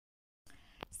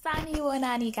Sunny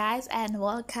Wanani guys, and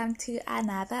welcome to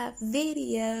another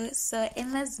video. So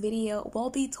in this video we'll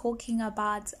be talking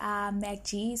about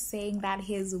MacG saying that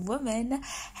his woman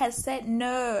has said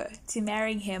no to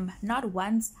marrying him, not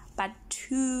once but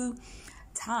 2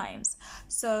 times.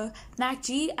 So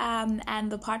MacG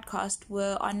and the podcast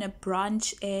were on a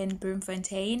brunch in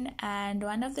Bloemfontein, and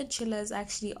one of the chillers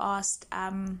actually asked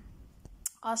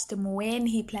him when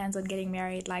he plans on getting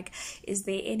married. Like, is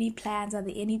there any plans? Are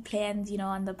there any plans,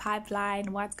 on the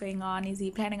pipeline? What's going on? Is he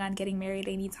planning on getting married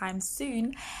anytime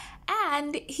soon?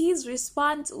 And his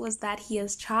response was that he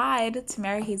has tried to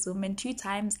marry his woman 2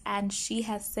 times and she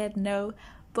has said no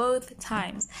both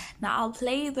times. Now I'll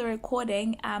play the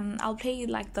recording. I'll play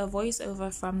like the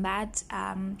voiceover from that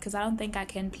because I don't think I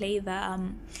can play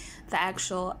the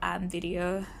actual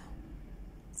video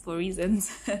for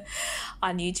reasons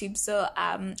on YouTube. So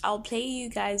I'll play you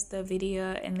guys the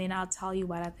video and then I'll tell you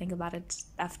what I think about it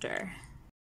after.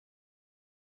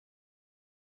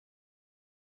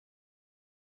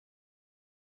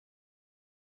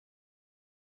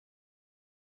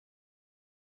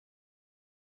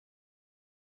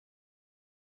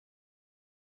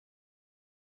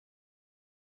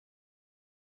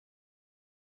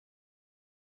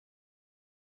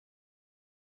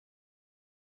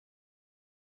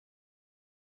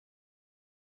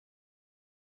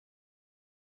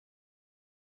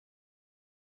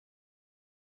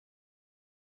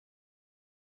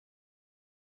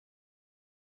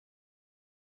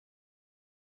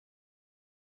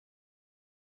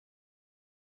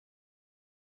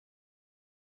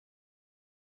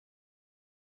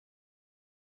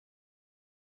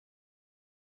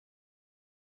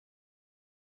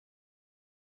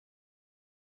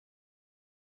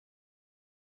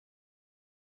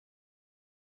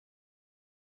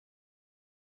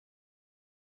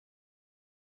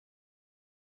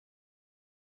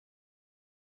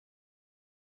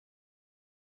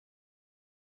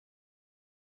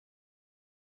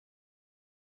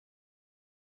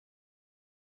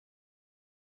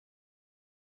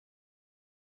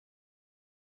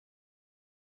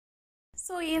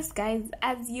 So yes guys,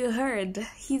 as you heard,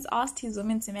 he's asked his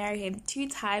woman to marry him 2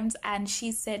 times and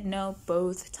she said no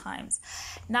both times.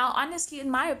 Now honestly, in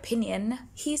my opinion,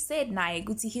 he said nae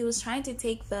guti. He was trying to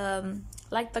take the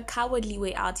cowardly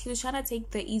way out. He was trying to take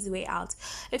the easy way out.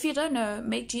 If you don't know,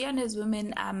 MacG and his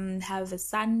woman have a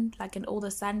son, like an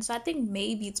older son. So I think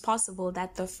maybe it's possible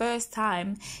that the first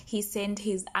time he sent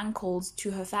his uncles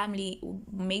to her family,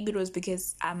 maybe it was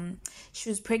because she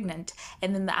was pregnant,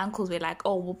 and then the uncles were like,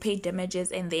 oh, we'll pay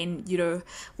damages, and then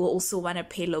we'll also want to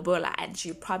pay lobola, and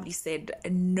she probably said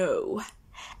no.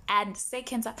 And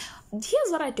second time,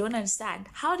 here's what I don't understand.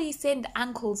 How do you send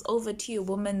uncles over to your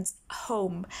woman's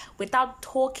home without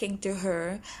talking to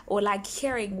her or like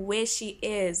hearing where she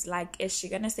is? Like, is she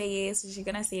gonna say yes? Is she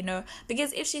gonna say no?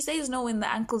 Because if she says no when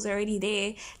the uncle's already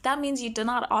there, that means you did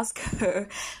not ask her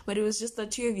when it was just the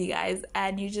 2 of you guys,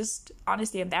 and you just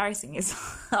honestly embarrassing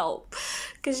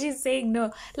yourself because she's saying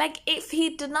no. Like, if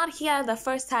he did not hear the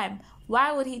first time,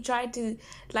 why would he try to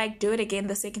do it again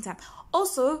the second time?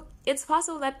 Also, it's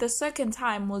possible that the second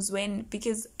time was when,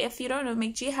 because if you don't know,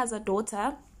 MacG has a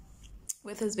daughter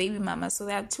with his baby mama, so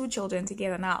they have 2 children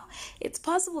together now. It's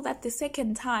possible that the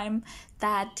second time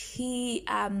that he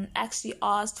actually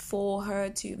asked for her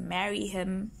to marry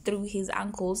him through his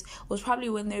uncles was probably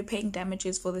when they were paying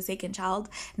damages for the second child,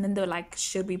 and then they were like,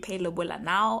 should we pay lobola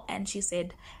now? And she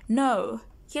said no.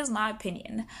 Here's my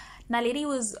opinion. Naledi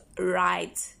was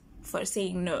right for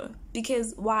saying no,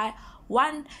 because why?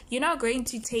 One, you're not going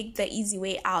to take the easy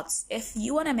way out. If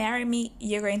you want to marry me,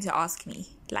 you're going to ask me,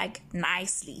 like,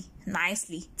 nicely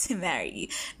to marry you,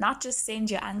 not just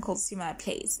send your uncles to my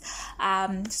place.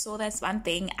 So that's one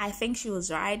thing. I think she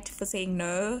was right for saying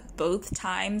no both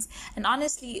times. And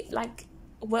honestly, like,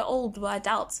 we're old, we're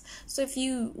adults. So if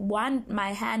you want my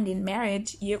hand in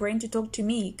marriage, you're going to talk to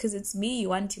me, because it's me you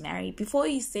want to marry. Before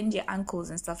you send your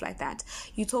uncles and stuff like that,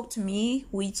 you talk to me,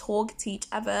 we talk to each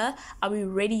other. Are we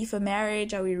ready for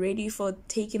marriage? Are we ready for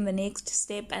taking the next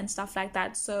step and stuff like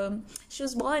that? So she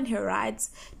was well in her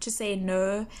rights to say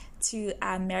no to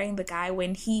marrying the guy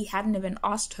when he hadn't even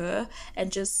asked her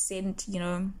and just sent,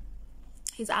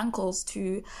 his uncles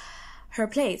to her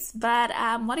place. But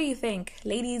what do you think,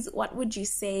 ladies? What would you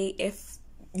say if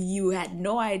you had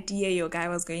no idea your guy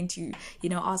was going to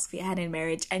ask for your hand in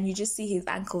marriage, and you just see his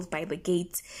uncles by the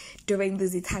gate during the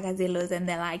zitagazelos and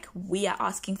they're like, we are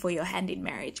asking for your hand in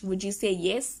marriage? Would you say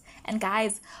yes? And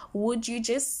guys, would you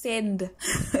just send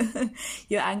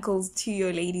your uncles to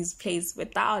your lady's place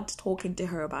without talking to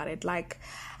her about it? Like,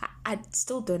 I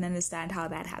still don't understand how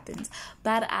that happens.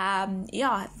 But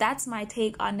yeah, that's my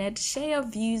take on it. Share your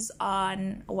views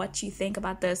on what you think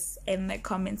about this in the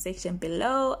comment section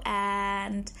below.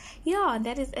 And yeah,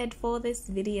 that is it for this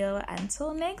video.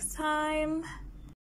 Until next time.